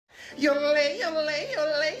Yole, yole, yole,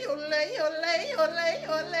 yole, yole, yole,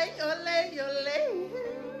 yole, yole, yole.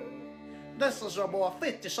 This is your boy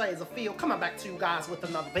 50 Shades of Phil coming back to you guys with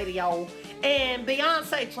another video. And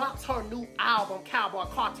Beyonce drops her new album, Cowboy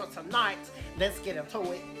Carter, tonight. Let's get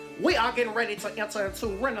into it. We are getting ready to enter into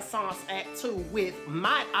Renaissance Act 2 with,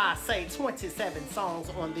 might I say, 27 songs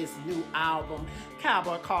on this new album,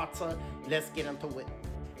 Cowboy Carter. Let's get into it.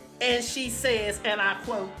 And she says, and I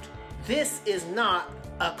quote, "This is not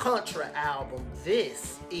a country album.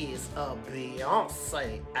 This is a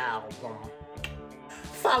Beyonce album."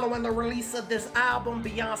 Following the release of this album,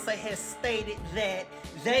 Beyonce has stated that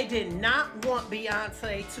they did not want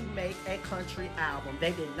Beyonce to make a country album.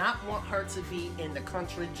 They did not want her to be in the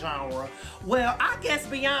country genre. Well, I guess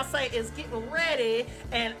Beyonce is getting ready,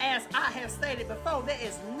 and as I have stated before, there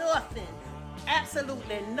is nothing,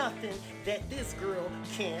 absolutely nothing that this girl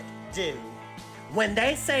can't do. When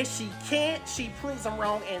they say she can't, she proves them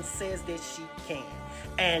wrong and says that she can.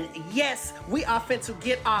 And yes, we are fit to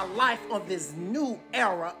get our life on this new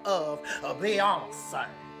era of Beyonce.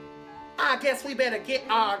 I guess we better get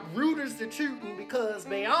our rooters to tooting because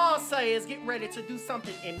Beyonce is getting ready to do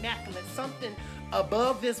something immaculate, something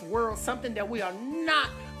above this world, something that we are not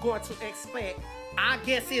going to expect. I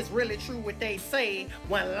guess it's really true what they say,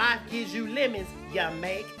 when life gives you lemons, you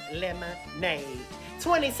make lemonade.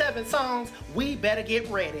 27 songs, we better get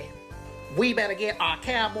ready. We better get our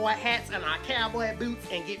cowboy hats and our cowboy boots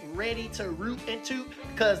and get ready to root and toot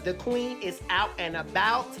because the queen is out and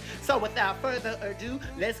about. So without further ado,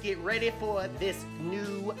 let's get ready for this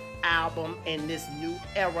new album and this new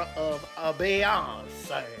era of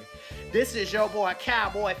Beyonce. This is your boy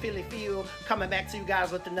Cowboy Philly Phil coming back to you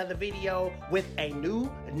guys with another video, with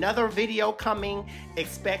another video coming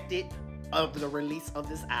expected of the release of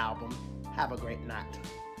this album. Have a great night.